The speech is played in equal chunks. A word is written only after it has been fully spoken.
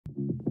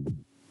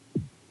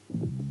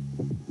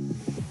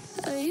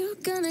Are you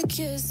gonna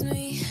kiss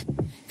me?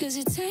 Cause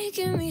you're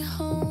taking me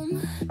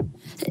home.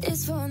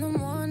 It's 4 in the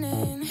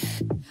morning.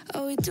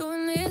 Are we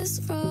doing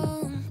this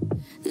wrong?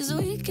 This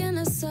weekend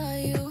I saw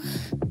you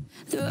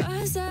through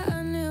eyes that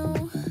I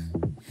knew.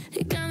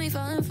 It got me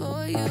falling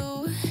for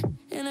you,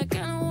 and I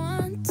kinda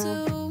want to.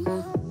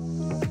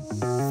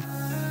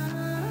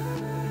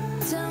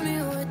 Tell me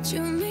what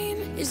you mean,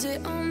 is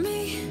it on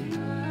me?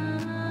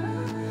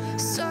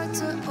 Start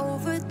to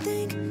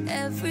overthink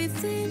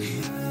everything.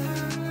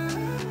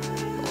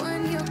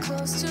 When you're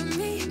close to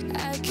me,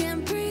 I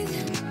can't breathe.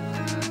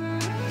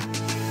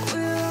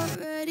 We're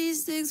already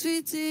 6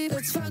 feet deep.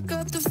 Let's fuck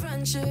up the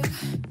friendship.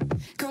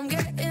 Come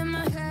get in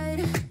my head.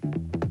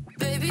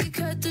 Baby,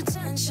 cut the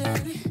tension.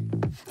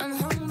 I'm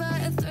hung by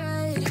a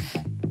thread.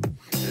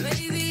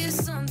 Maybe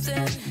it's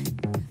something,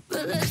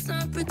 but let's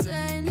not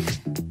pretend.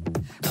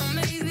 Or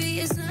maybe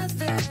it's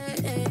nothing,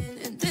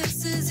 and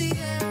this is the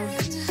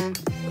end.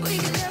 We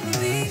can never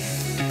be,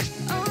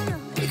 oh no,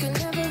 we can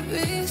never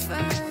be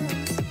friends.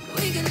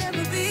 We can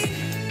never be,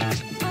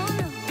 oh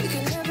no, we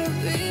can never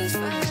be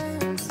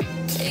friends.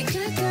 It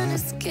got kinda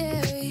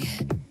scary,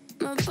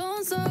 my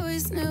bones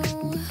always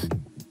knew.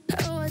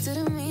 Oh, I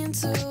didn't mean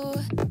to.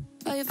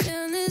 Are you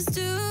feeling this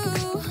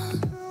too?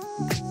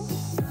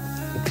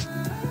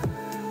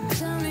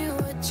 Tell me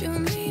what you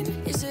mean,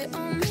 is it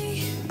on me?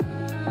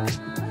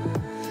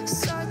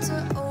 Start to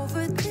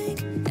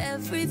overthink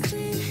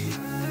everything.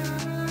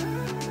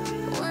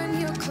 When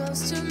you're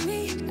close to me,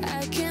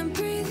 I can't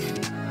breathe.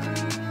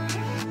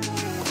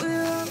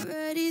 We're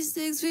already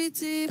 6 feet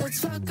deep. Let's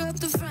fuck up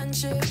the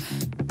friendship.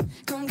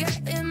 Come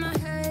get in my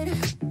head.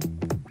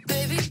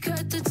 Baby,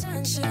 cut the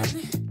tension.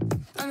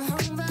 I'm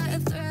hung by a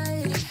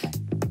thread.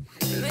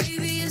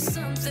 Maybe it's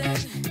something,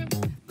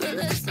 but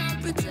let's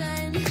not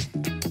pretend.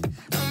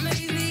 Or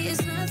maybe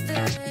it's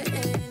nothing,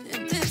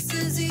 and this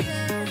is the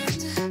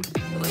end.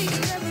 We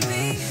can never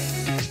be,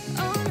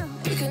 oh no,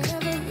 we can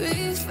never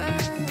be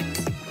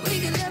friends. We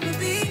can never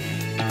be,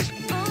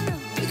 oh no,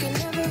 we can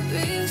never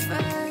be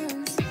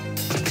friends.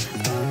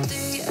 On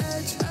the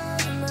edge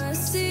of my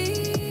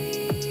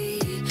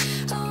seat,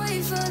 I'll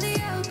wait for the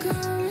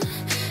outcome,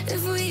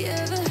 if we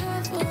ever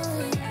have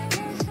one.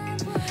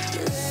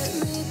 Let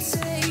me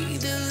take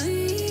the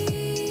lead.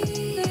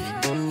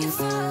 You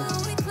follow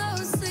me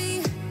closely,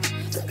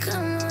 so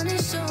come on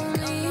and show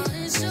me.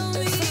 Let's fuck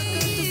up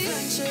the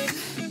friendship.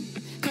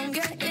 Come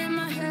get in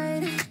my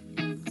head.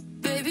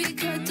 Baby,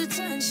 cut the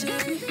tension.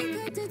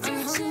 I'm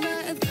hung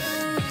by a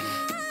thread.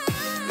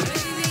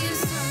 Maybe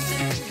it's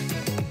something,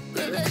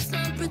 but let's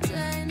not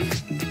pretend.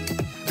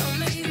 Or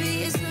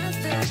maybe it's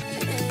nothing,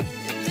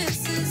 and this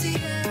is the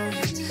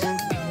end.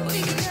 We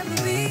can never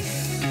be,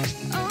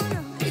 oh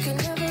no, we can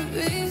never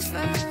be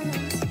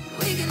friends.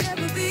 We can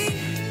never be,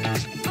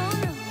 oh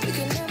no, we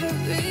can never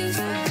be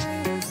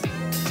friends.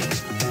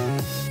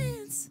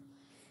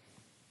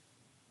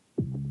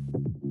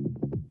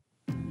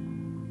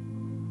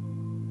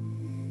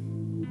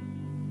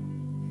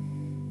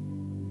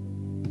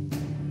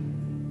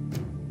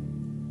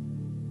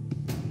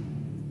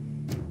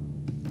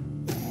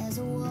 There's a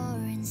war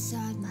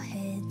inside my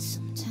head.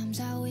 Sometimes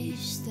I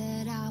wish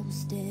that I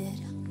was dead.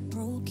 I'm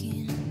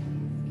broken.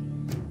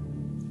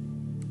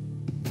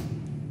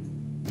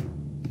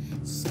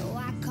 So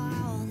I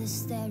called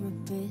this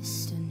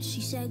therapist, and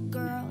she said,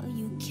 girl,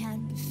 you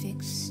can't be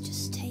fixed,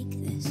 just take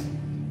this.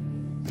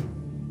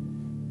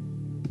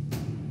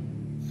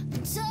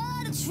 I'm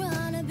tired of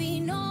trying to be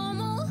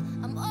normal.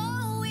 I'm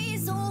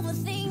always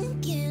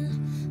overthinking.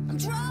 I'm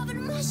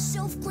driving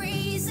myself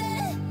crazy.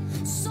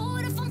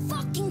 Sort of, I'm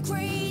fucking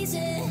crazy.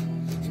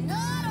 And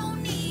I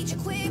don't need your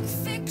quick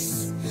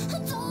fix. I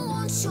don't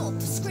want your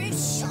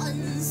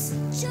prescriptions.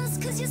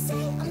 Just cause you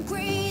say I'm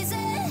crazy.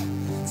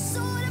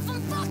 Sort of,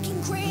 I'm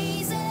fucking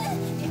crazy.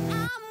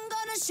 Yeah, I'm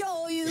gonna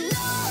show you.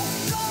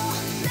 Loco,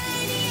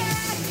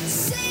 maniac,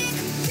 sick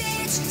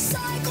bitch,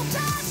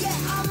 psychopath. Yeah,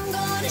 I'm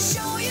gonna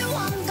show you.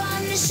 I'm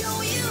gonna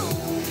show you.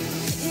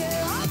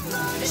 Yeah, I'm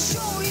gonna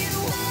show you.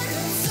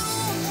 Mental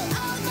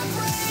out my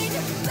brain,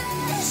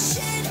 bad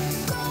shit,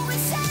 go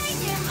insane.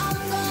 Yeah,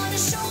 I'm gonna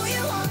show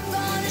you. I'm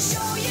gonna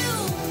show you.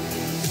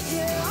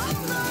 Yeah, I'm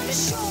gonna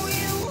show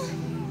you.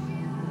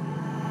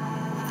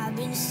 I've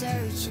been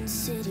searching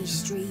city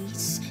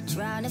streets,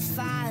 trying to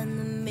find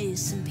the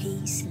missing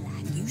piece,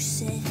 like you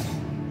said.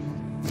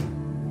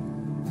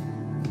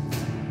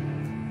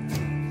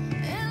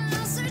 And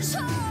I search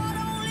hard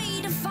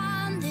only to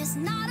find there's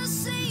not a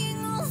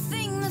single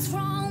thing that's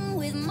wrong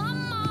with my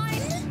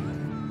mind.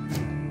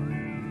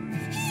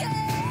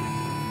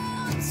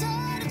 Yeah, I'm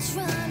tired of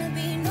trying to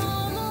be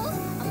normal.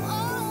 I'm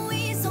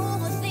always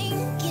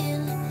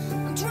overthinking.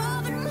 I'm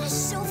driving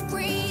myself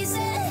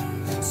crazy.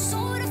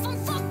 Sort of, I'm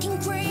fucking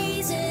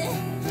crazy.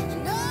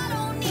 And I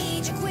don't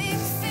need your quick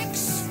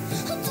fix.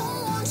 I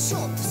don't want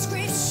your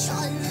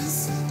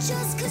prescriptions.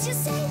 Just cause you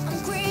say I'm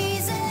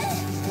crazy.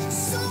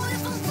 Sort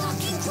of, I'm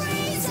fucking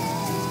crazy.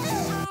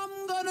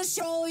 I'm gonna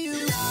show you.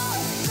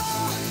 Loco,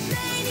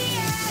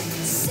 maniac,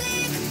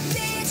 sick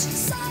bitch,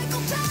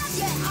 psychopath.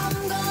 Yeah,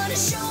 I'm gonna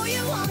show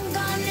you. I'm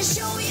gonna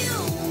show you.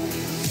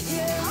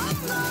 Yeah,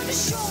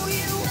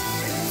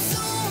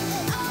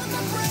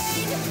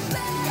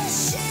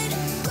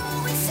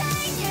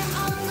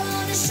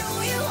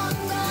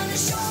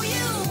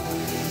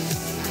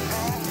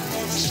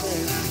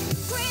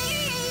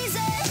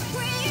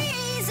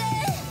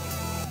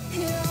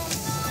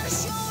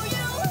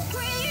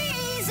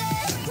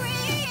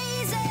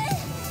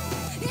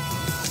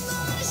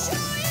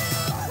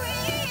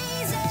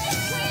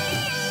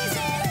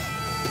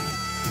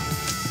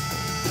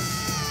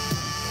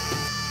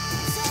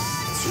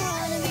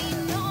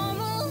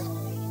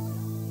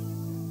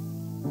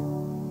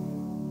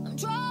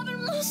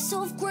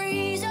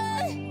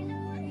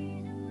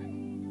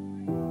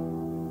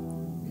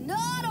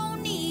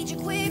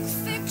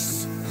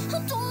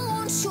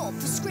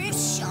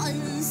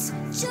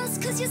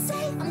 cause you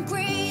say I'm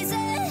crazy.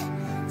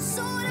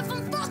 So what if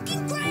I'm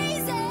fucking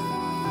crazy?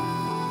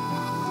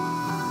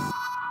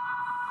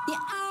 Yeah,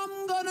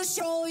 I'm gonna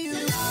show you.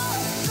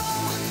 Loco,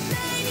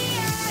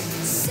 maniac,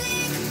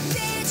 sick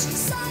bitch,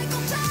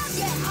 psychopath.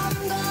 Yeah,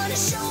 I'm gonna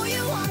show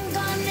you. I'm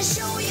gonna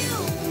show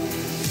you.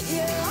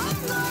 Yeah,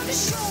 I'm gonna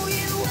show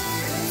you.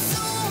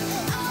 Mental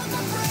out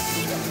my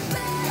brain,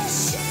 bad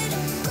shit,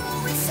 go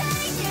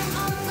insane.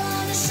 Yeah, I'm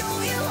gonna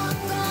show you. I'm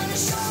gonna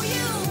show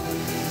you.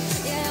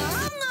 Yeah,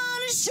 I'm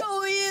gonna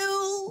show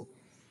you.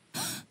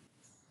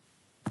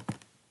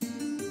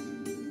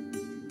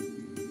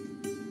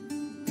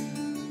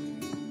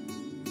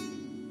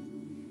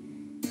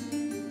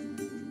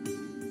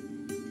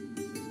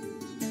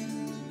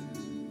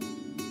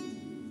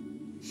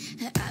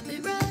 I've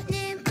been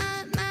running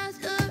my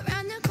mouth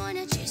around the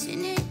corner,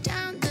 chasing it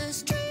down the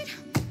street.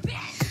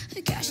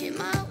 Cashing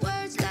my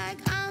words like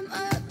I'm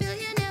a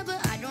billionaire,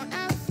 but I don't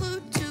have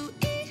food to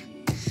eat.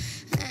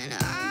 And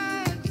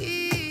I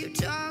keep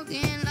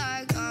talking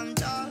like I'm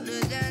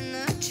taller than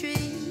the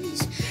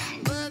trees,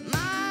 but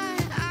my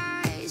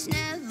eyes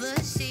never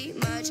see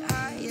much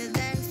higher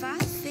than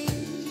 5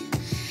 feet.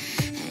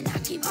 And I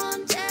keep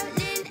on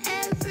telling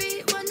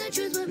everyone the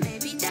truth, but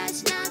maybe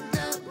that's not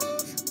the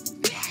move.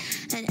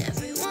 And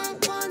everyone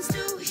wants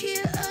to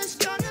hear a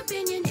strong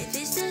opinion if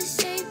it's the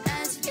same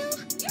as you.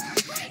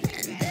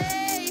 And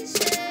they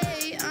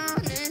say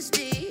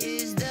honesty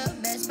is the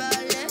best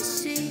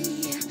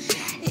policy.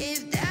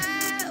 If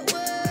that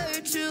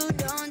were true,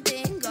 don't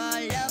think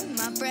all of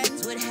my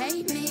friends would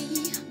hate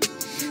me.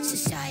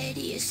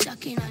 Society is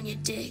sucking on your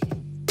dick,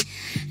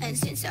 and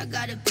since I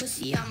got a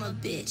pussy, I'm a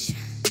bitch.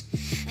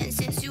 And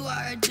since you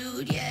are a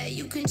dude, yeah,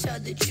 you can tell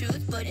the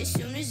truth, but as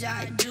soon as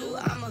I do,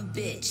 I'm a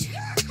bitch.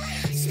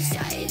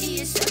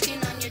 Society is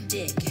sucking on your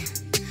dick,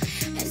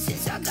 and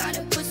since I got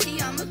a pussy,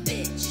 I'm a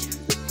bitch.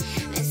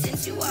 And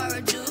since you are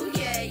a dude,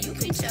 yeah, you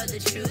can tell the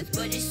truth,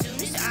 but as soon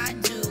as I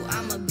do,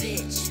 I'm a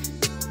bitch.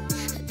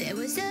 There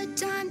was a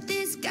time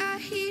this guy,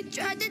 he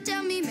tried to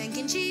tell me men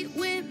can cheat,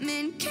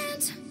 women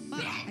can't.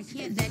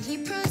 Then he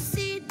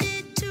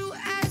proceeded to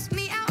ask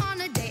me out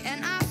on a date,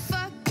 and I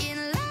fucking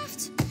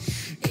laughed.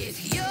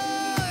 If you're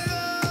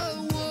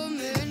a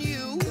woman,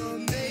 you were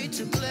made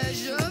to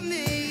pleasure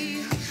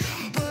me,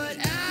 but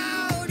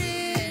out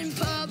in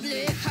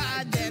public,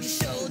 hide them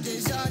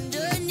shoulders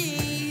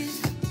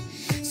underneath.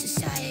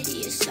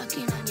 Society is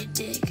sucking on your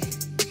dick,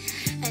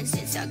 and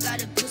since I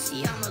got a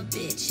pussy, I'm a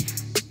bitch.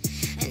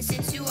 And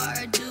since you are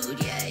a dude,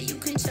 yeah, you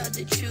can tell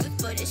the truth,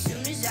 but as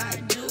soon as I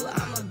do,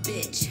 I'm a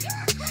bitch.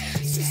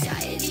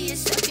 Society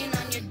is sucking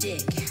on your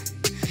dick,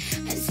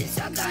 and since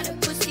I got a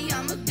pussy,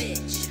 I'm a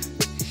bitch.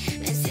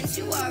 And since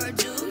you are a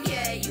dude,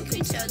 yeah, you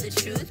can tell the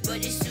truth,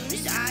 but as soon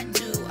as I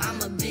do,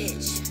 I'm a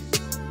bitch.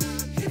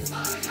 If I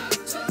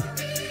have to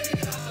be,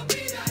 I'll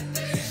be that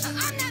bitch.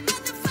 I'm that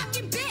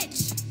motherfucking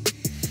bitch.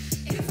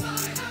 If I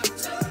have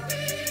to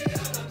be,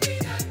 I'll be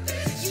that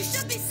bitch. You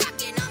should be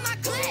sucking on my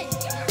clit.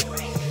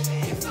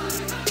 If I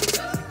have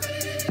to be,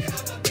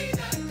 I'll be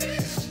that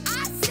bitch.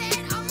 I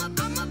said I'm a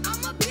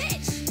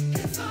bitch.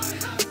 If I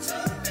have to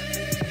be,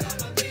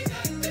 I'll be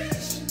that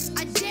bitch.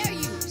 I dare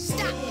you,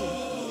 stop me.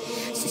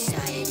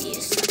 Society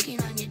is sucking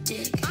on your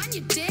dick. On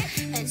your dick?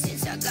 And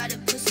since I got a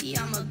pussy,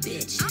 I'm a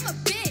bitch. I'm a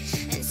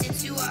bitch. And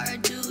since you are a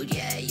dude,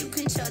 yeah, you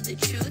can tell the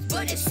truth,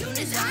 but as soon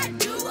as I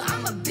do,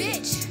 I'm a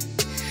bitch.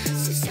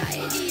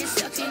 Society is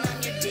sucking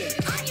on your dick.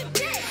 On your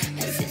dick.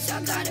 And since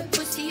I got a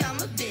pussy, I'm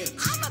a bitch.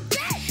 I'm a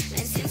bitch.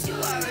 And since you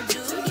are a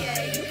dude,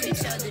 yeah, you can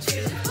tell the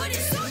truth, but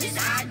as soon as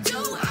I do,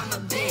 I'm a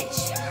bitch.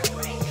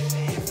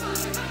 If I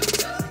have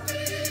to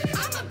be,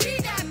 I'ma be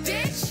that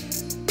bitch.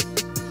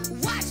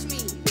 Watch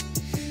me.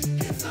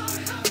 If I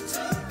have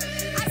to be,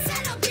 I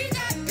said I'll be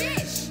that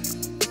bitch.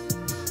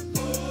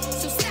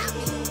 So stop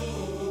me.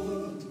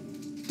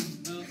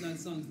 Oh, that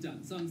song's done.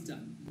 Song's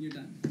done. You're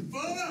done.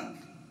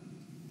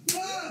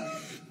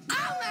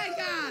 Oh my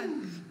god!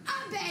 A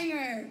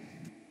banger!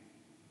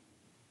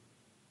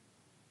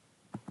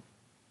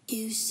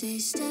 You say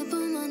step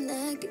on my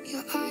neck,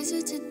 your eyes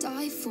are to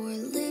die for,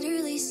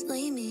 literally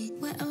slay me.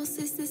 What else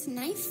is this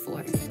knife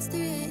for? It's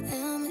 3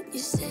 a.m. and you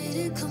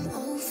say to come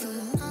over.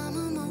 I'm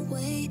on my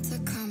way to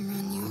come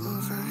run you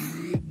over.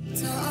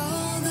 To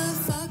all the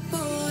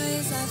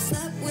fuckboys I've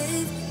slept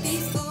with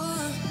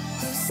before,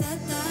 who said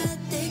that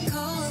they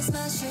call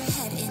smash your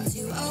head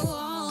into a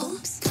wall.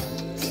 Oops, come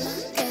be my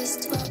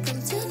guest,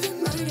 welcome to the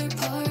murder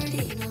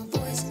party. No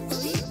boys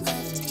will be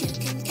left, you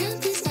can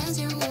count this as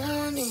your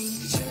warning.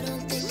 You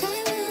don't think I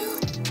will,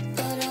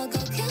 but I'll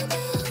go kill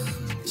Bill.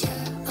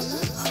 Yeah, I'm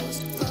the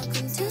host,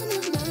 welcome to my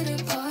murder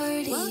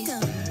party.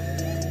 Welcome.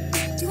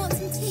 Do you want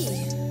some tea?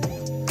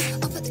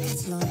 I'll put the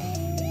kettle on.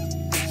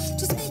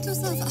 Just make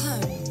yourself at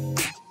home.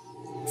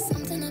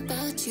 Something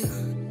about you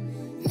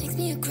makes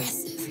me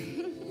aggressive.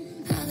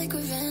 I like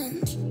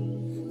revenge.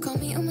 Call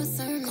me Uma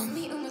Thurman.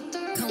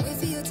 Can't wait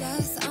for your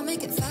death. I'll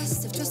make it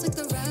festive, just like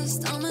the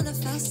rest. I'll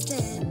manifest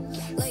it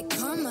like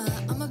karma.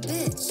 I'm a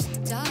bitch,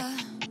 duh.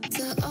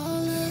 To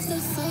all of the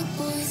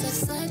fuckboys I've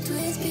slept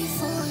with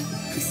before,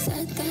 who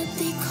said that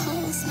they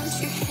call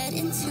smash your head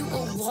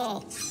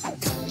all.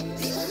 Come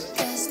be my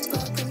guest,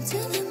 welcome to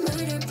the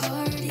murder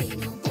party.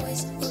 No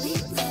boys will be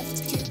left,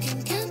 you can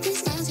count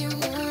this as your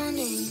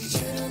warning.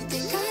 You don't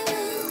think I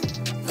will,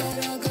 but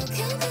I'll go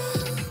count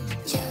down.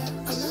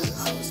 Yeah, I'm the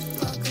host,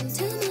 welcome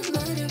to the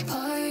murder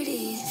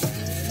party.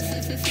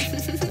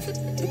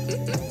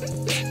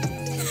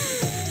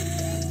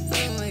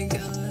 Oh my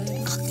god.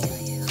 I'll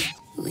kill you.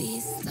 We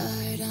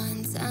start on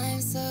time,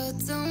 so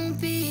don't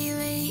be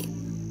late.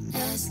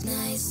 Ask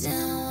nice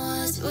and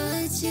watch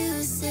what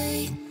you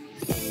say.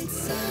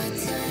 It's our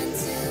turn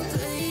to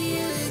play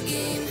a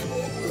game.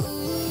 Ooh.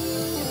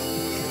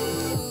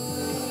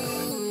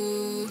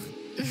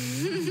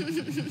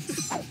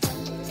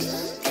 Be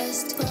my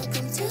guest,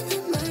 welcome to the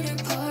murder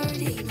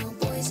party. No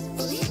boys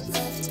will be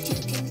left, you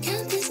can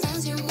count this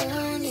as your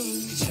warning.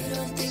 You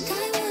don't think I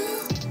will,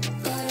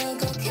 but I'll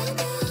go count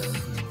down.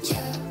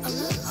 Yeah, I'm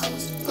the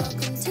host,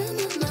 welcome to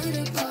the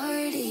murder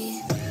party.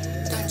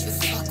 Don't you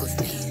fuck with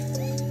me,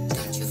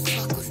 don't you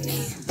fuck with me,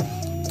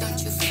 don't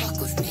you fuck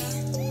with me.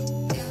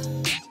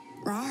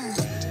 Rawr.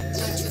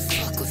 Don't you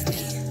fuck with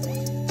me,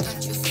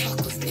 don't you fuck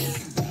with me,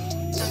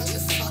 don't you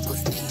fuck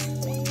with me.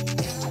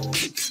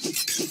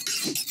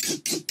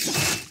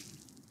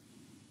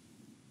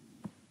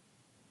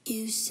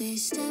 You say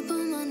step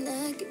on my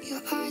neck,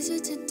 your eyes are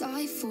to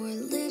die for,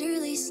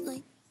 literally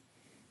slain.